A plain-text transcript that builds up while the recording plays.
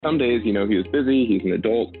some days, he was busy. He's an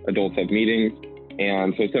adult. Adults have meetings.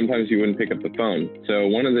 And so sometimes he wouldn't pick up the phone. So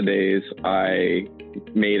one of the days I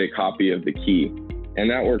made a copy of the key, and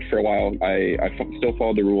that worked for a while. I still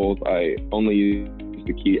followed the rules. I only used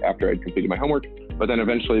the key after I'd completed my homework. But then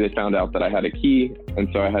eventually they found out that I had a key. And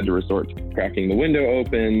so I had to resort to cracking the window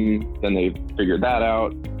open. Then they figured that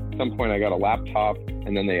out. At some point I got a laptop,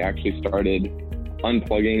 and then they actually started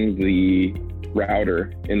unplugging the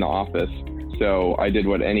router in the office. So I did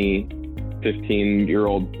what any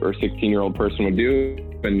 15-year-old or 16-year-old person would do.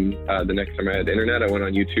 And the next time I had internet, I went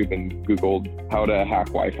on YouTube and Googled how to hack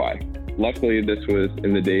Wi-Fi. Luckily, this was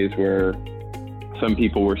in the days where some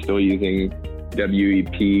people were still using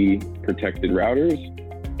WEP protected routers,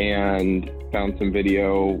 and found some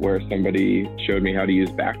video where somebody showed me how to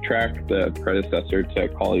use Backtrack, the predecessor to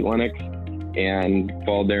Kali Linux, and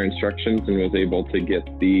followed their instructions and was able to get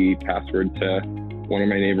the password to one of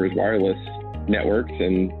my neighbor's wireless networks.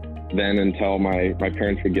 And then until my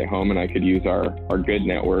parents would get home and I could use our good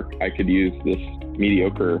network, I could use this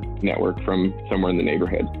mediocre network from somewhere in the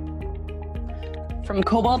neighborhood. From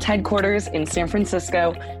Cobalt headquarters in San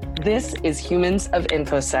Francisco, this is Humans of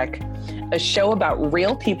InfoSec, a show about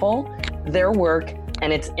real people, their work,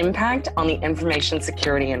 and its impact on the information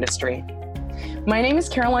security industry. My name is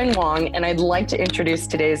Caroline Wong, and I'd like to introduce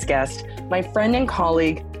today's guest, my friend and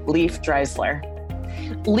colleague, Leif Dreizler.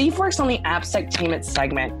 Leif works on the appsec team at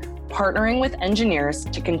Segment, partnering with engineers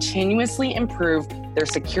to continuously improve their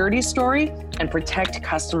security story and protect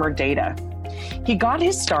customer data. He got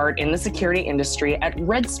his start in the security industry at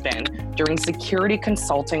Redspin during security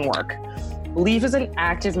consulting work. Leif is an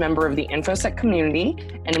active member of the InfoSec community,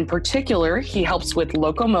 and in particular, he helps with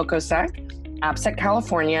LocoMocoSec, AppSec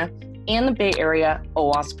California, and the Bay Area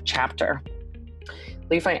OWASP chapter.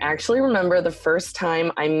 Leif, I actually remember the first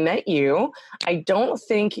time I met you. I don't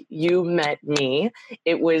think you met me.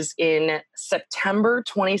 It was in September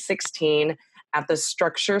 2016 at the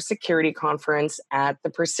Structure Security Conference at the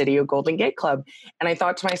Presidio Golden Gate Club. And I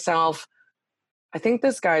thought to myself, I think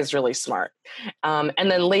this guy's really smart. And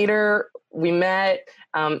then later we met,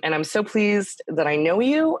 and I'm so pleased that I know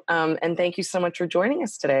you. And thank you so much for joining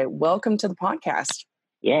us today. Welcome to the podcast.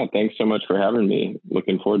 Yeah, thanks so much for having me.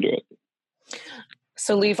 Looking forward to it.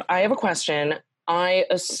 So Leif, I have a question. I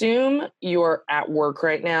assume you're at work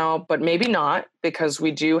right now, but maybe not, because we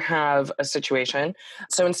do have a situation.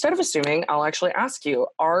 So instead of assuming, I'll actually ask you,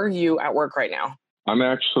 are you at work right now? I'm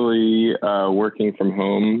actually working from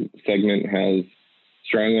home. Segment has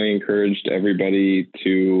strongly encouraged everybody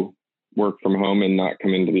to work from home and not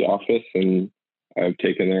come into the office, and I've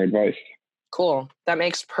taken their advice. Cool. That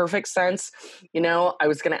makes perfect sense. I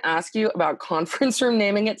was going to ask you about conference room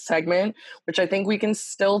naming at Segment, which I think we can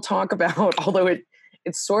still talk about, although it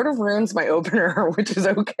sort of ruins my opener, which is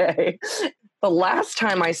okay. The last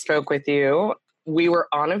time I spoke with you, we were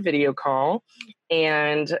on a video call,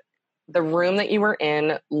 and the room that you were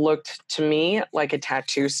in looked to me like a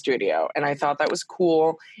tattoo studio. And I thought that was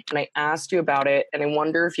cool. And I asked you about it. And I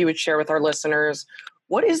wonder if you would share with our listeners,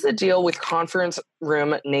 what is the deal with conference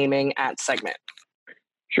room naming at Segment?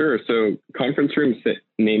 Sure. So conference room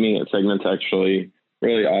naming at Segment's actually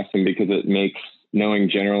really awesome because it makes knowing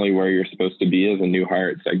generally where you're supposed to be as a new hire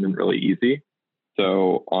at Segment really easy.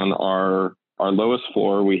 So on our lowest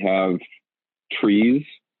floor, we have trees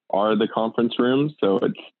are the conference rooms. So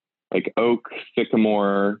it's like oak,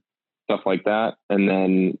 sycamore, stuff like that. And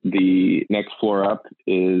then the next floor up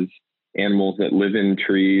is animals that live in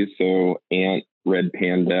trees. So ant, red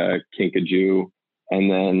panda, kinkajou. And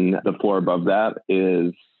then the floor above that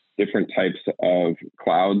is different types of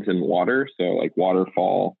clouds and water. So like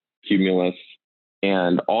waterfall, cumulus,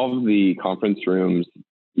 and all of the conference rooms,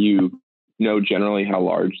 you know generally how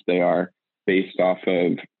large they are based off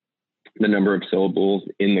of the number of syllables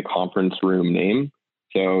in the conference room name.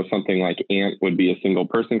 So something like ant would be a single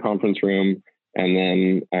person conference room. And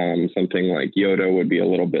then something like Yoda would be a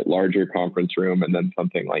little bit larger conference room. And then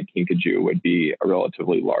something like Kinkajou would be a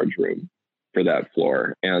relatively large room for that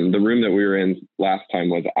floor. And the room that we were in last time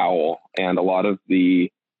was Owl. And a lot of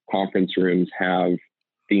the conference rooms have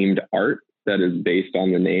themed art that is based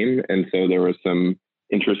on the name. And so there was some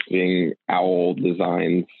interesting owl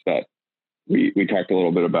designs that we talked a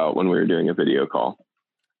little bit about when we were doing a video call.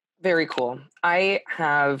 Very cool. I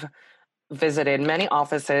have visited many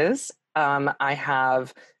offices. I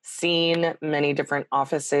have seen many different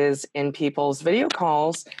offices in people's video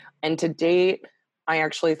calls. And to date, I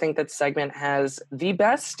actually think that Segment has the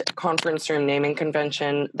best conference room naming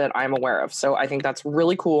convention that I'm aware of. So I think that's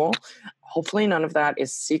really cool. Hopefully none of that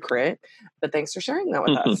is secret, but thanks for sharing that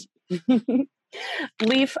with us.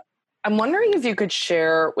 Leif, I'm wondering if you could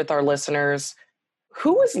share with our listeners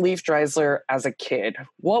Who was Leif Dreizler as a kid?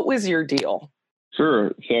 What was your deal?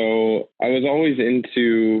 Sure. So I was always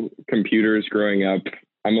into computers growing up.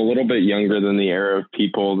 I'm a little bit younger than the era of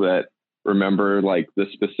people that remember like the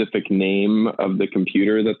specific name of the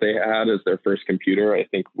computer that they had as their first computer. I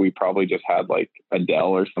think we probably just had like a Dell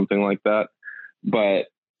or something like that. But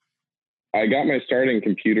I got my start in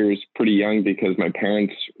computers pretty young because my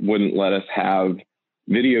parents wouldn't let us have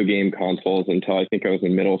video game consoles until I think I was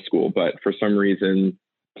in middle school. But for some reason,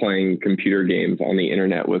 playing computer games on the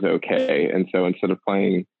internet was okay. And so instead of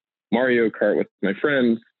playing Mario Kart with my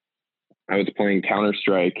friends, I was playing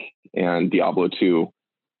Counter-Strike and Diablo 2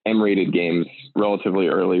 M-rated games relatively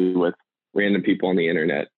early with random people on the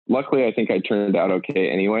internet. Luckily, I think I turned out okay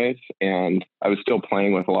anyways. And I was still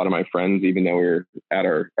playing with a lot of my friends, even though we were at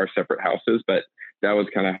our separate houses. But that was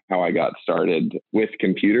kind of how I got started with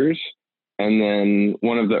computers. And then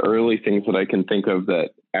one of the early things that I can think of that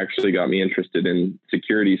actually got me interested in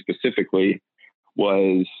security specifically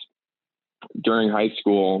was during high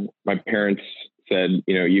school, my parents said,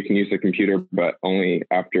 you can use the computer, but only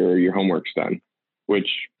after your homework's done, which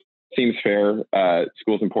seems fair.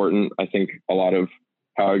 School's important. I think a lot of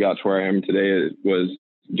how I got to where I am today was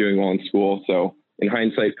doing well in school. So in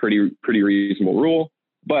hindsight, pretty reasonable rule.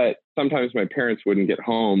 But sometimes my parents wouldn't get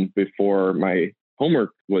home before my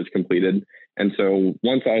homework was completed. And so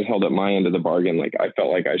once I held up my end of the bargain, like I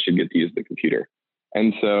felt like I should get to use the computer.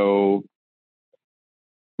 And so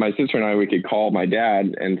my sister and I, we could call my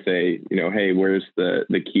dad and say, hey, where's the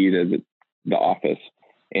key to the office?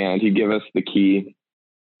 And he'd give us the key,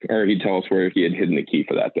 or he'd tell us where he had hidden the key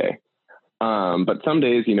for that day. But some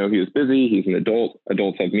days, he was busy. He's an adult.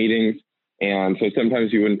 Adults have meetings. And so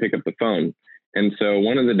sometimes he wouldn't pick up the phone. And so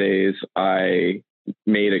one of the days I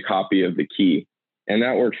made a copy of the key, and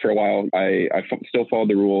that worked for a while. I still followed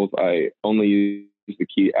the rules. I only used the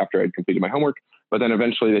key after I'd completed my homework. But then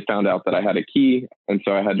eventually they found out that I had a key. And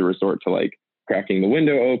so I had to resort to like cracking the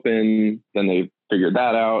window open. Then they figured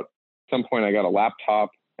that out. At some point I got a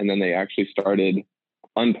laptop, and then they actually started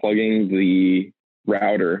unplugging the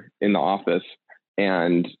router in the office.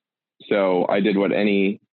 And so I did what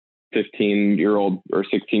any 15-year-old or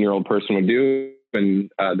 16-year-old person would do. And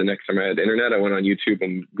the next time I had internet, I went on YouTube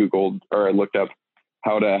and Googled, or I looked up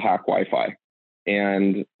how to hack Wi-Fi.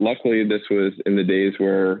 And luckily this was in the days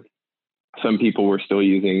where some people were still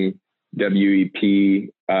using WEP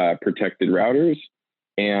protected routers.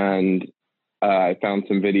 And I found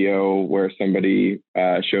some video where somebody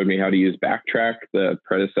showed me how to use Backtrack, the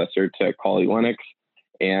predecessor to Kali Linux,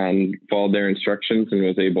 and followed their instructions and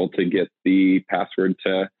was able to get the password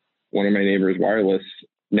to one of my neighbor's wireless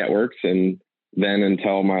networks. And then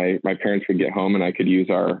until my parents would get home and I could use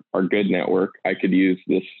our good network, I could use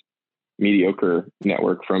this mediocre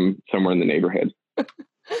network from somewhere in the neighborhood.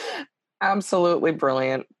 Absolutely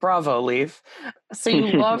brilliant. Bravo, Leif. So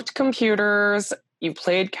you loved computers. You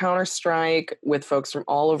played Counter-Strike with folks from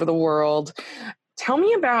all over the world. Tell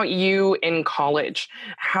me about you in college.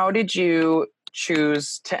 How did you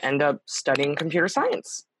choose to end up studying computer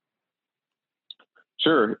science?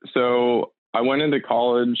 Sure. So I went into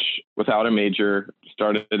college without a major,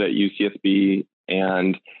 started at UCSB,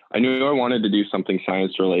 and I knew I wanted to do something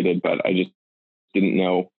science related, but I just didn't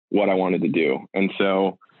know what I wanted to do. And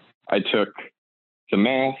so I took some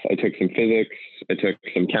math, I took some physics, I took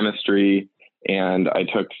some chemistry, and I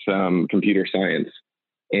took some computer science.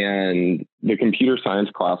 And the computer science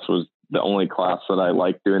class was the only class that I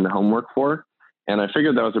liked doing the homework for. And I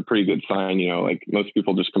figured that was a pretty good sign. Like most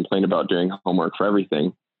people just complain about doing homework for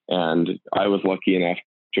everything. And I was lucky enough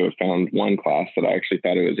to have found one class that I actually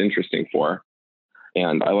thought it was interesting for.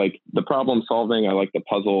 And I like the problem solving. I like the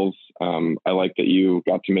puzzles. I like that you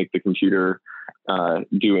got to make the computer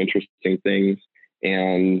do interesting things.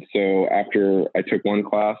 And so after I took one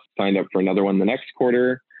class, signed up for another one the next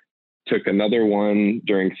quarter, took another one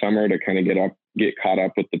during summer to kind of get caught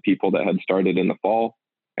up with the people that had started in the fall.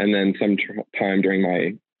 And then sometime during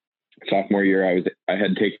my sophomore year, I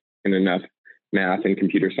had taken enough math and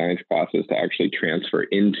computer science classes to actually transfer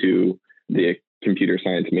into the computer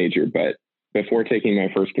science major. But before taking my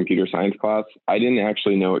first computer science class, I didn't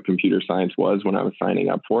actually know what computer science was when I was signing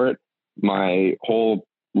up for it. My whole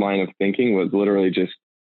line of thinking was literally just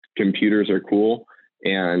computers are cool.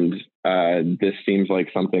 And this seems like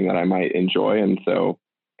something that I might enjoy. And so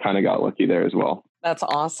kind of got lucky there as well. That's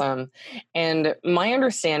awesome. And my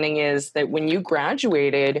understanding is that when you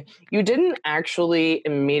graduated, you didn't actually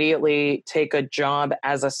immediately take a job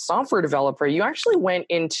as a software developer. You actually went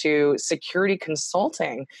into security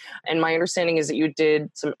consulting. And my understanding is that you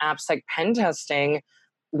did some appsec pen testing.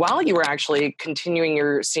 while you were actually continuing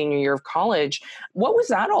your senior year of college. What was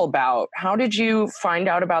that all about? How did you find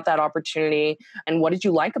out about that opportunity and what did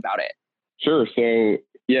you like about it? Sure. So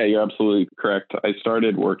yeah, you're absolutely correct. I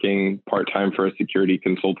started working part-time for a security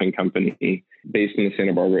consulting company based in the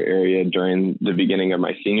Santa Barbara area during the beginning of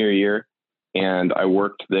my senior year. And I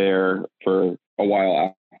worked there for a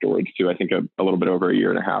while afterwards too. I think a little bit over a year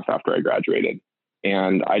and a half after I graduated.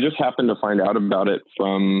 And I just happened to find out about it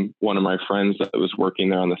from one of my friends that was working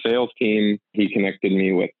there on the sales team. He connected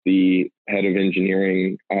me with the head of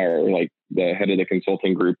engineering, or like the head of the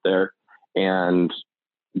consulting group there. And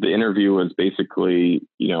the interview was basically,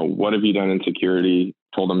 what have you done in security?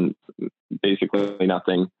 Told him basically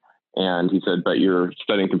nothing. And he said, but you're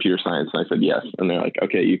studying computer science. And I said, yes. And they're like,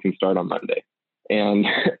 okay, you can start on Monday. And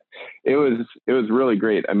it was really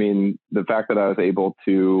great. I mean, the fact that I was able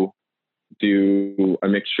to do a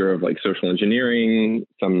mixture of like social engineering,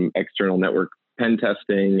 some external network pen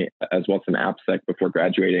testing, as well as some appsec before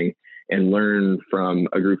graduating, and learn from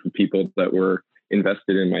a group of people that were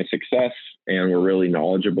invested in my success and were really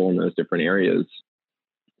knowledgeable in those different areas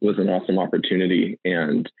was an awesome opportunity.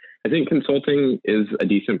 And I think consulting is a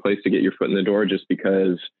decent place to get your foot in the door, just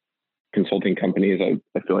because consulting companies,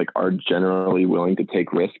 I feel like, are generally willing to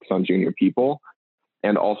take risks on junior people.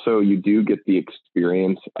 And also you do get the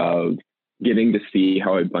experience of getting to see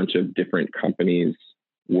how a bunch of different companies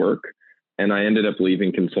work. And I ended up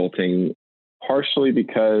leaving consulting partially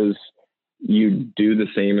because you do the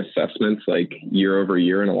same assessments like year over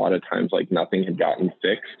year, and a lot of times like nothing had gotten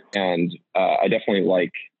fixed. And I definitely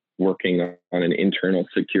like working on an internal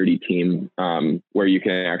security team where you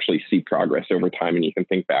can actually see progress over time, and you can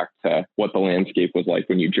think back to what the landscape was like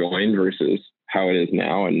when you joined versus how it is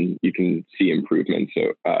now, and you can see improvements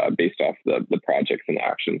based off the projects and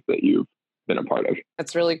actions that you've been a part of.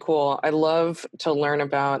 That's really cool. I love to learn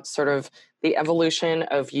about sort of the evolution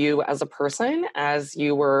of you as a person as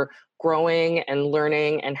you were growing and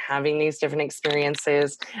learning and having these different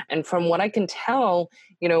experiences. And from what I can tell,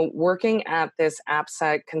 working at this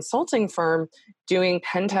appsec consulting firm, doing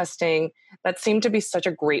pen testing, that seemed to be such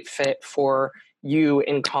a great fit for you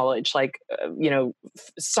in college, like,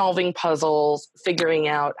 solving puzzles, figuring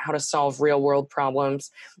out how to solve real world problems.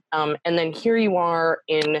 And then here you are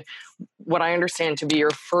in what I understand to be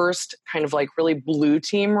your first kind of like really blue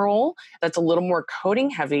team role that's a little more coding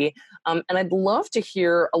heavy. And I'd love to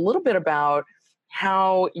hear a little bit about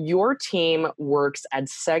how your team works at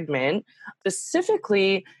Segment,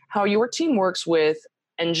 specifically how your team works with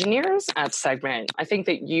engineers at Segment. I think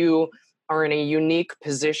that you are in a unique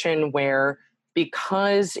position where,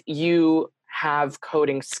 because you have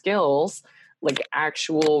coding skills, like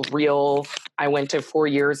actual real, I went to 4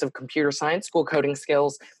 years of computer science school coding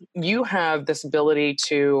skills, you have this ability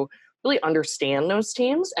to really understand those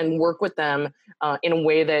teams and work with them in a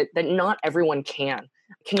way that not everyone can.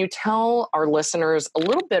 Can you tell our listeners a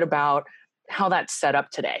little bit about how that's set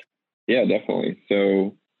up today? Yeah, definitely.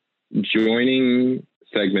 So joining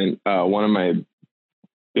Segment, one of my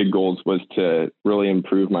big goals was to really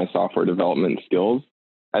improve my software development skills.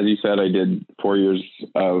 As you said, I did 4 years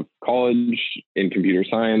of college in computer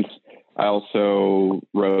science. I also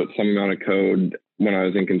wrote some amount of code when I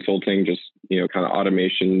was in consulting, just, kind of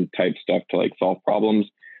automation type stuff to like solve problems.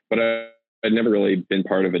 But I'd never really been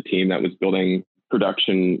part of a team that was building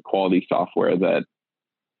production quality software that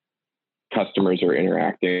customers are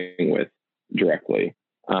interacting with directly,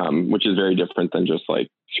 which is very different than just like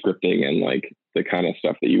scripting and like the kind of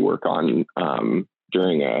stuff that you work on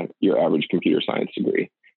during your average computer science degree.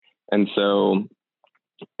 And so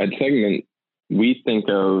at Segment, we think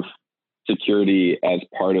of security as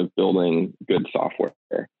part of building good software.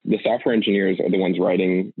 The software engineers are the ones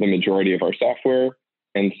writing the majority of our software.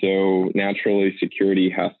 And so naturally, security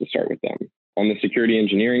has to start with them. On the security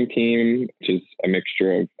engineering team, which is a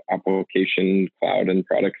mixture of application, cloud, and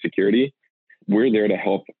product security, we're there to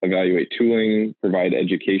help evaluate tooling, provide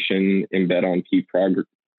education, embed on key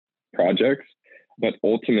projects. But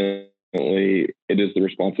ultimately, it is the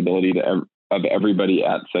responsibility of everybody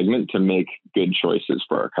at Segment to make good choices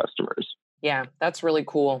for our customers. Yeah, that's really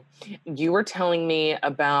cool. You were telling me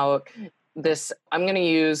about this, I'm going to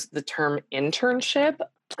use the term internship.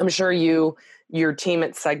 I'm sure your team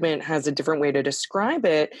at Segment has a different way to describe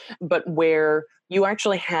it, but where you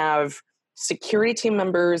actually have security team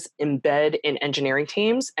members embed in engineering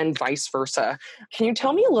teams and vice versa. Can you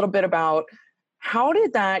tell me a little bit about How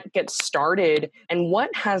did that get started, and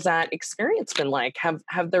what has that experience been like?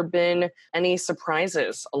 Have there been any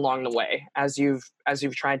surprises along the way as you've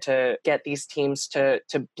tried to get these teams to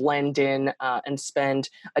blend in and spend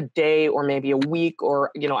a day or maybe a week,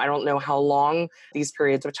 or I don't know how long these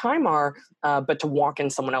periods of time are, but to walk in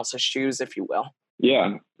someone else's shoes, if you will?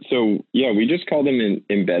 Yeah. So we just call them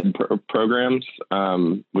embed programs,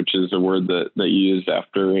 which is a word that you use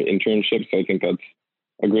after internships. So I think that's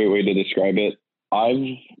a great way to describe it.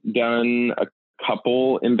 I've done a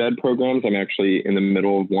couple embed programs. I'm actually in the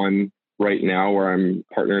middle of one right now where I'm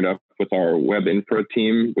partnered up with our web infra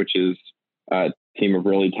team, which is a team of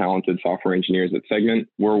really talented software engineers at Segment.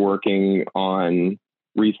 We're working on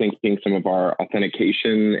rethinking some of our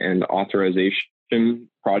authentication and authorization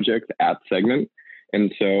projects at Segment.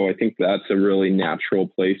 And so I think that's a really natural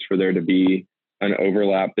place for there to be an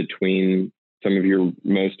overlap between some of your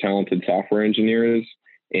most talented software engineers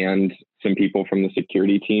and some people from the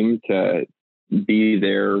security team to be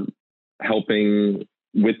there helping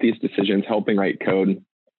with these decisions, helping write code,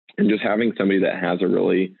 and just having somebody that has a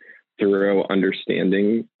really thorough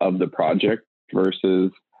understanding of the project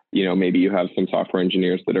versus, maybe you have some software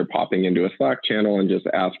engineers that are popping into a Slack channel and just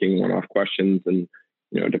asking one-off questions. And,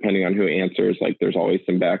 depending on who answers, like there's always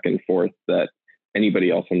some back and forth that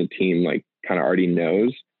anybody else on the team like kind of already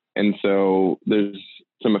knows. And so there's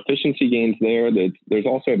some efficiency gains there. There's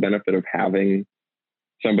also a benefit of having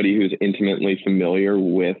somebody who's intimately familiar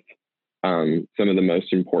with some of the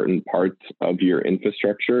most important parts of your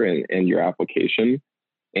infrastructure and your application.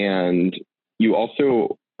 And you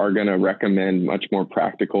also are going to recommend much more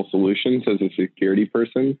practical solutions as a security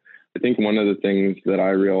person. I think one of the things that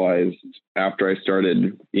I realized after I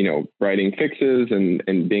started, writing fixes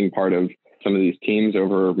and being part of some of these teams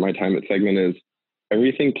over my time at Segment is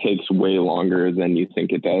everything takes way longer than you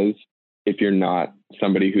think it does if you're not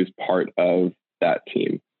somebody who's part of that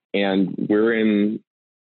team. And we're in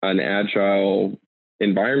an agile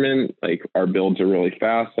environment, like our builds are really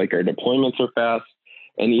fast, like our deployments are fast.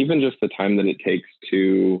 And even just the time that it takes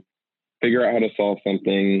to figure out how to solve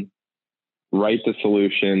something, write the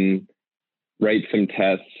solution, write some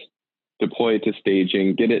tests, deploy it to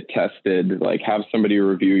staging, get it tested, like have somebody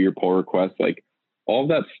review your pull request, like all of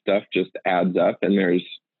that stuff just adds up. And there's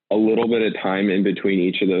a little bit of time in between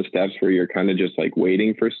each of those steps where you're kind of just like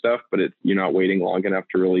waiting for stuff, but you're not waiting long enough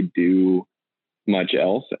to really do much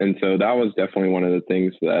else. And so that was definitely one of the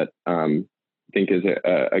things that I think is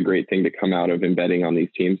a great thing to come out of embedding on these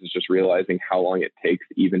teams, is just realizing how long it takes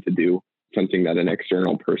even to do something that an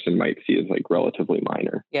external person might see as like relatively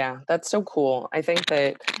minor. Yeah, that's so cool. I think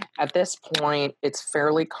that at this point, it's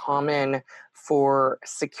fairly common for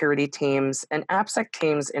security teams and appsec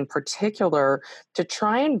teams in particular to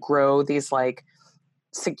try and grow these like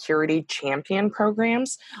security champion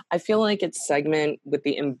programs. I feel like it's Segment with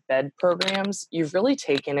the embed programs, you've really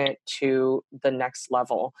taken it to the next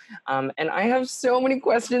level. And I have so many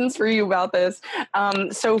questions for you about this.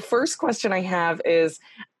 So first question I have is,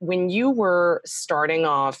 when you were starting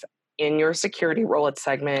off in your security role at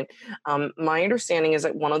Segment, my understanding is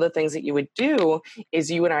that one of the things that you would do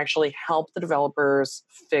is you would actually help the developers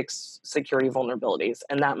fix security vulnerabilities.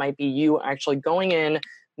 And that might be you actually going in,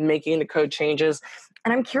 making the code changes.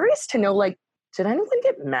 And I'm curious to know, like, did anyone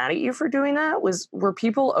get mad at you for doing that? Were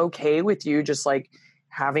people okay with you just like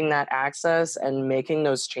having that access and making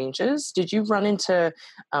those changes? Did you run into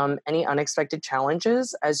any unexpected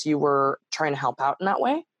challenges as you were trying to help out in that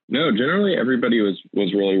way? No, generally everybody was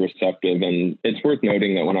really receptive. And it's worth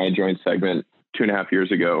noting that when I joined Segment 2.5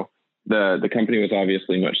 years ago, the company was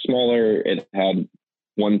obviously much smaller. It had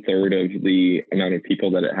 1/3 of the amount of people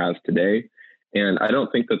that it has today. And I don't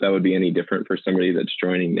think that would be any different for somebody that's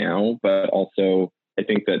joining now, but also I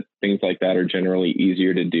think that things like that are generally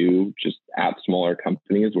easier to do just at smaller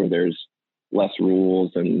companies where there's less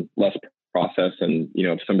rules and less process. And,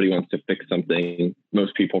 if somebody wants to fix something,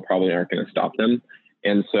 most people probably aren't going to stop them.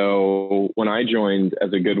 And so when I joined,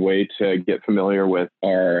 as a good way to get familiar with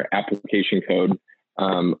our application code,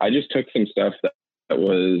 I just took some stuff that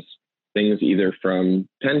was things either from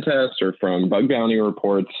pen tests or from bug bounty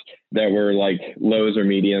reports that were like lows or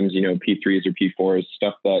mediums, P3s or P4s,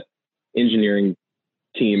 stuff that engineering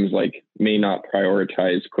teams like may not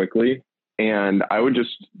prioritize quickly. And I would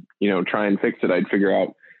just, try and fix it. I'd figure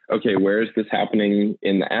out, okay, where is this happening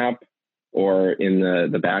in the app or in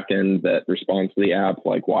the back end that responds to the app?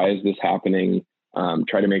 Like, why is this happening?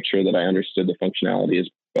 Try to make sure that I understood the functionality as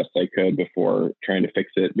best I could before trying to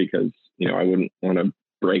fix it, because, I wouldn't want to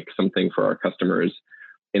break something for our customers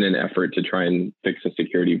in an effort to try and fix a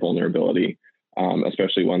security vulnerability,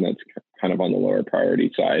 especially one that's kind of on the lower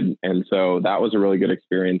priority side. And so that was a really good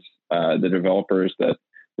experience. The developers that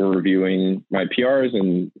were reviewing my PRs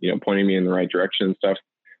and, pointing me in the right direction and stuff,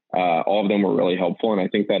 all of them were really helpful. And I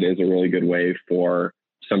think that is a really good way for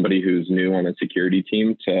somebody who's new on a security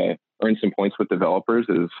team to earn some points with developers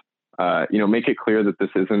is, make it clear that this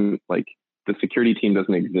isn't like the security team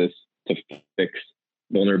doesn't exist to fix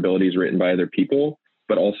vulnerabilities written by other people,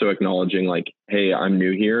 but also acknowledging like, hey, I'm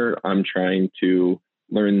new here. I'm trying to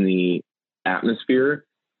learn the atmosphere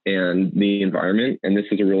and the environment. And this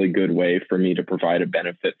is a really good way for me to provide a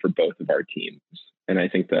benefit for both of our teams. And I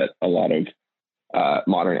think that a lot of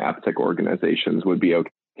modern AppSec organizations would be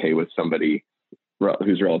okay with somebody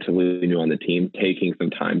who's relatively new on the team taking some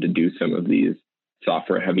time to do some of these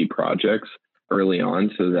software heavy projects early on,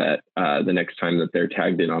 so that the next time that they're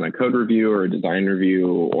tagged in on a code review or a design review,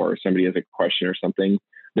 or somebody has a question or something,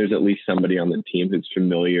 there's at least somebody on the team who's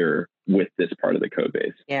familiar with this part of the code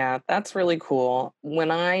base. Yeah, that's really cool.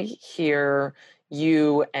 When I hear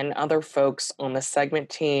you and other folks on the segment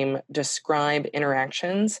team describe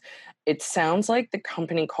interactions, it sounds like the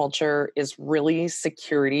company culture is really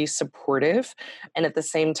security supportive. And at the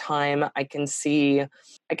same time, I can see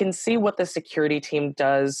what the security team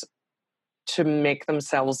does to make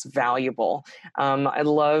themselves valuable. I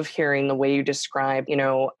love hearing the way you describe,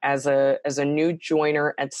 as a new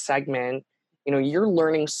joiner at Segment, you're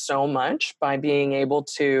learning so much by being able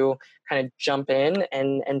to kind of jump in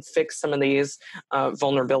and fix some of these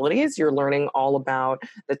vulnerabilities. You're learning all about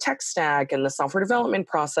the tech stack and the software development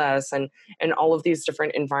process and all of these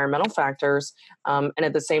different environmental factors. And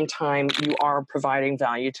at the same time, you are providing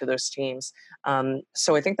value to those teams.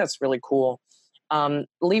 So I think that's really cool.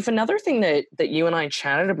 Leif, another thing that you and I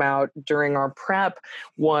chatted about during our prep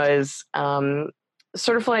was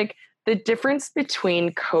sort of like the difference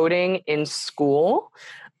between coding in school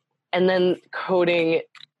and then coding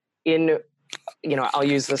in, I'll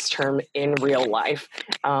use this term, in real life.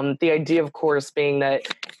 The idea, of course, being that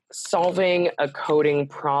solving a coding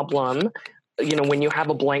problem, when you have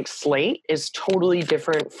a blank slate, is totally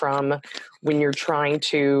different from when you're trying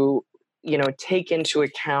to, take into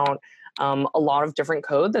account a lot of different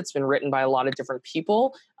code that's been written by a lot of different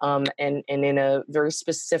people and in a very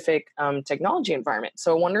specific technology environment.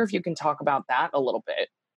 So I wonder if you can talk about that a little bit.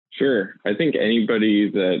 Sure. I think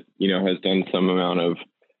anybody that, has done some amount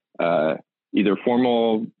of either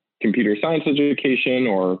formal computer science education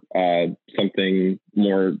or something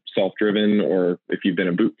more self-driven, or if you've been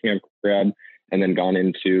a boot camp grad and then gone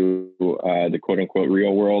into the quote unquote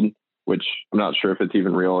real world, which I'm not sure if it's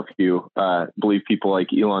even real. If you believe people like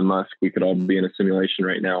Elon Musk, we could all be in a simulation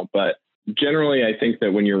right now. But generally, I think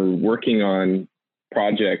that when you're working on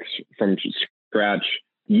projects from scratch,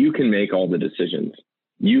 you can make all the decisions.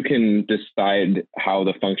 You can decide how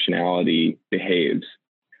the functionality behaves.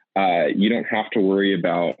 You don't have to worry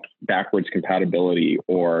about backwards compatibility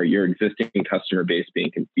or your existing customer base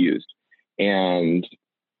being confused. And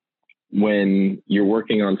when you're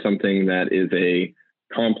working on something that is a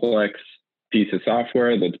complex piece of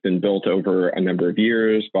software that's been built over a number of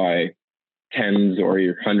years by tens or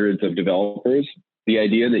hundreds of developers, the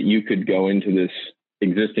idea that you could go into this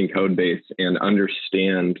existing code base and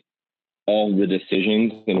understand all the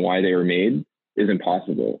decisions and why they were made is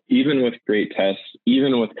impossible. Even with great tests,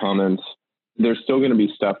 even with comments, there's still going to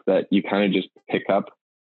be stuff that you kind of just pick up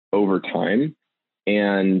over time.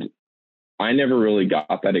 And I never really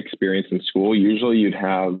got that experience in school. Usually you'd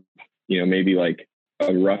have, maybe like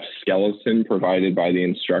a rough skeleton provided by the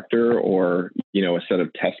instructor, or, a set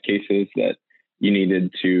of test cases that you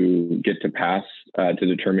needed to get to pass to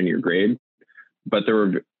determine your grade. But there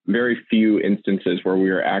were very few instances where we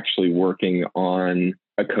were actually working on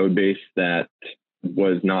a code base that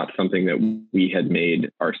was not something that we had made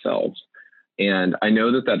ourselves. And I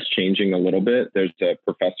know that that's changing a little bit. There's a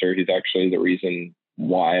professor, he's actually the reason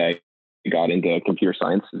why I got into computer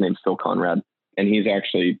science. His name's Phil Conrad. And he's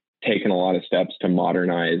actually taken a lot of steps to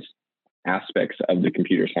modernize aspects of the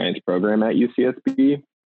computer science program at UCSB.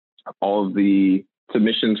 All of the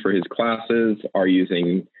submissions for his classes are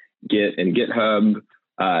using Git and GitHub.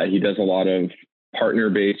 He does a lot of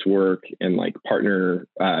partner-based work and like partner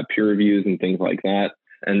peer reviews and things like that.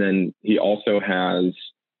 And then he also has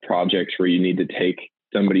projects where you need to take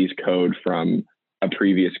somebody's code from a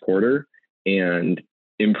previous quarter and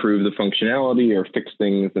improve the functionality or fix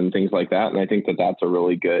things and things like that. And I think that that's a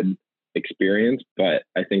really good experience, but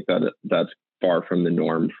I think that that's far from the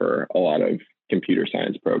norm for a lot of computer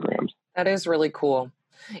science programs. That is really cool.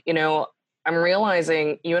 I'm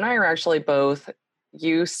realizing you and I are actually both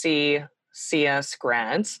UC CS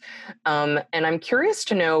grads. And I'm curious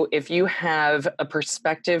to know if you have a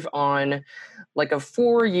perspective on like a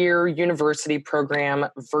 4-year university program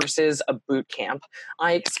versus a boot camp.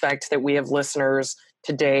 I expect that we have listeners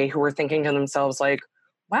today who are thinking to themselves like,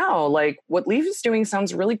 wow, like what Leif is doing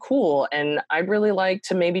sounds really cool. And I'd really like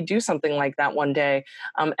to maybe do something like that one day.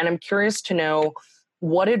 And I'm curious to know,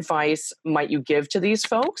 what advice might you give to these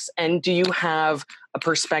folks? And do you have a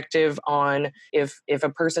perspective on if a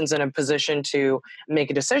person's in a position to make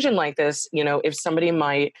a decision like this, if somebody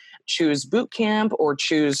might choose boot camp or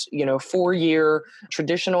choose, 4-year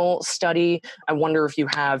traditional study? I wonder if you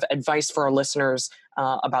have advice for our listeners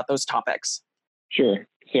about those topics. Sure.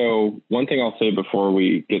 So one thing I'll say before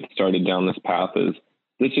we get started down this path is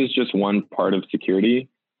this is just one part of security.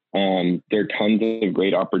 There are tons of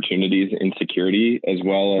great opportunities in security, as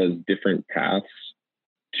well as different paths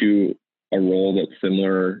to a role that's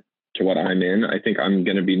similar to what I'm in. I think I'm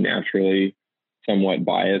going to be naturally somewhat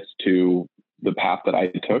biased to the path that I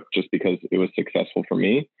took just because it was successful for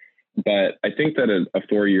me. But I think that a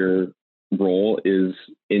 4-year role is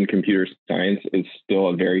in computer science is still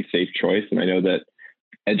a very safe choice. And I know that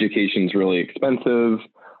education is really expensive.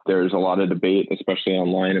 There's a lot of debate, especially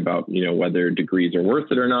online, about, whether degrees are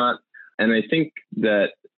worth it or not. And I think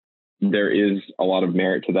that there is a lot of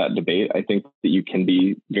merit to that debate. I think that you can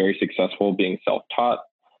be very successful being self-taught.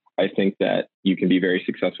 I think that you can be very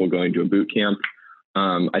successful going to a boot camp.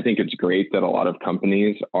 I think it's great that a lot of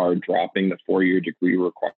companies are dropping the 4-year degree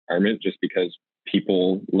requirement just because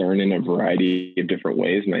people learn in a variety of different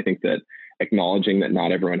ways. And I think that acknowledging that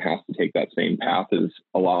not everyone has to take that same path is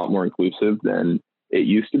a lot more inclusive than it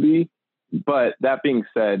used to be. But that being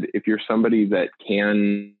said, if you're somebody that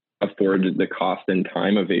can afford the cost and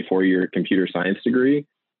time of a 4-year computer science degree,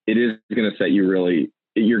 it is going to set you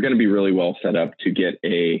you're going to be really well set up to get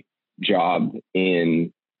a job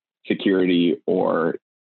in security or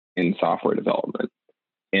in software development.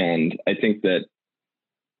 And I think that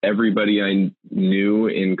everybody I knew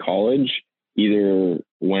in college either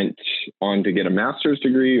went on to get a master's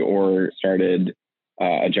degree or started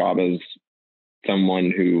a job as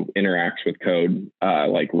someone who interacts with code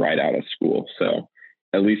like right out of school. So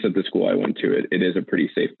at least at the school I went to, it is a pretty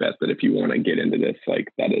safe bet that if you want to get into this, like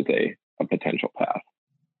that is a potential path.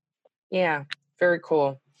 Yeah, very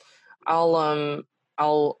cool.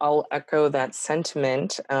 I'll echo that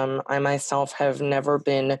sentiment. I myself have never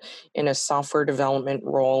been in a software development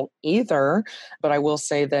role either, but I will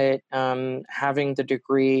say that having the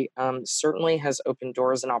degree certainly has opened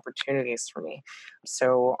doors and opportunities for me.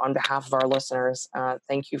 So, on behalf of our listeners,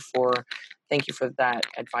 thank you for that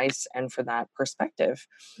advice and for that perspective.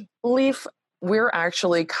 Leif, we're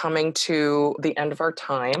actually coming to the end of our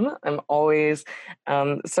time. I'm always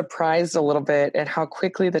surprised a little bit at how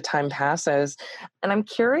quickly the time passes. And I'm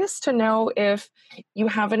curious to know if you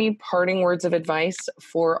have any parting words of advice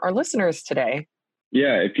for our listeners today.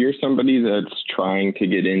 Yeah, if you're somebody that's trying to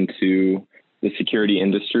get into the security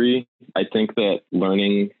industry, I think that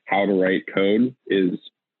learning how to write code is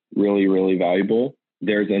really, really valuable.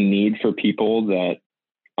 There's a need for people that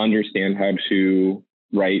understand how to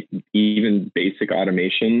write even basic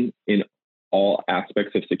automation in all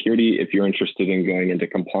aspects of security. If you're interested in going into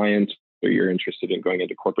compliance or you're interested in going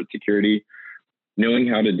into corporate security, knowing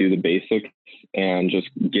how to do the basics and just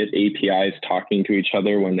get APIs talking to each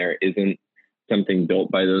other when there isn't something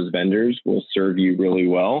built by those vendors will serve you really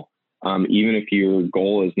well. Even if your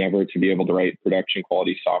goal is never to be able to write production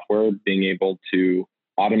quality software, being able to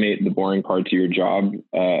automate the boring parts of your job,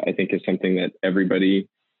 I think is something that everybody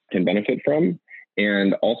can benefit from.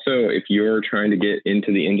 And also, if you're trying to get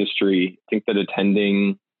into the industry, I think that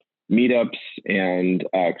attending meetups and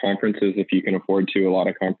conferences, if you can afford to, a lot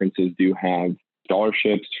of conferences do have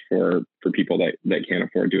scholarships for people that can't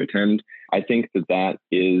afford to attend. I think that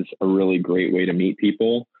is a really great way to meet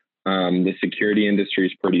people. The security industry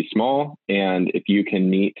is pretty small, and if you can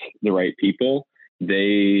meet the right people,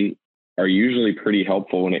 they are usually pretty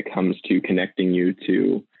helpful when it comes to connecting you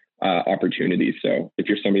to opportunities. So if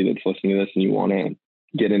you're somebody that's listening to this and you want to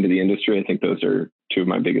get into the industry, I think those are two of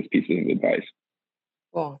my biggest pieces of advice.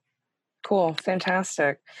 Cool.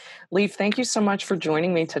 Fantastic. Leif, thank you so much for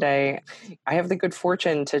joining me today. I have the good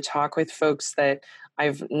fortune to talk with folks that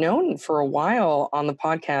I've known for a while on the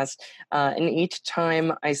podcast. And each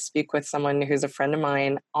time I speak with someone who's a friend of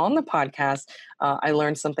mine on the podcast, I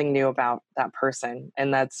learn something new about that person.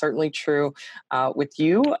 And that's certainly true with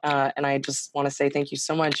you. And I just want to say thank you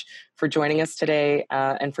so much for joining us today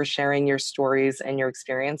and for sharing your stories and your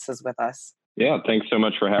experiences with us. Yeah, thanks so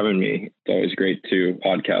much for having me. It's always great to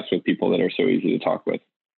podcast with people that are so easy to talk with.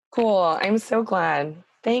 Cool. I'm so glad.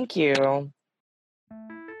 Thank you.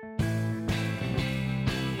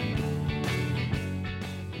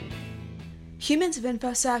 Humans of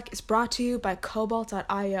InfoSec is brought to you by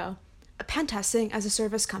Cobalt.io, a pen testing as a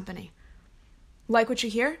service company. Like what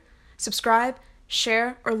you hear? Subscribe,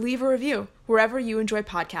 share, or leave a review wherever you enjoy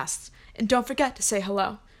podcasts. And don't forget to say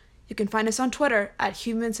hello. You can find us on Twitter at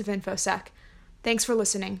Humans of InfoSec. Thanks for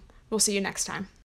listening. We'll see you next time.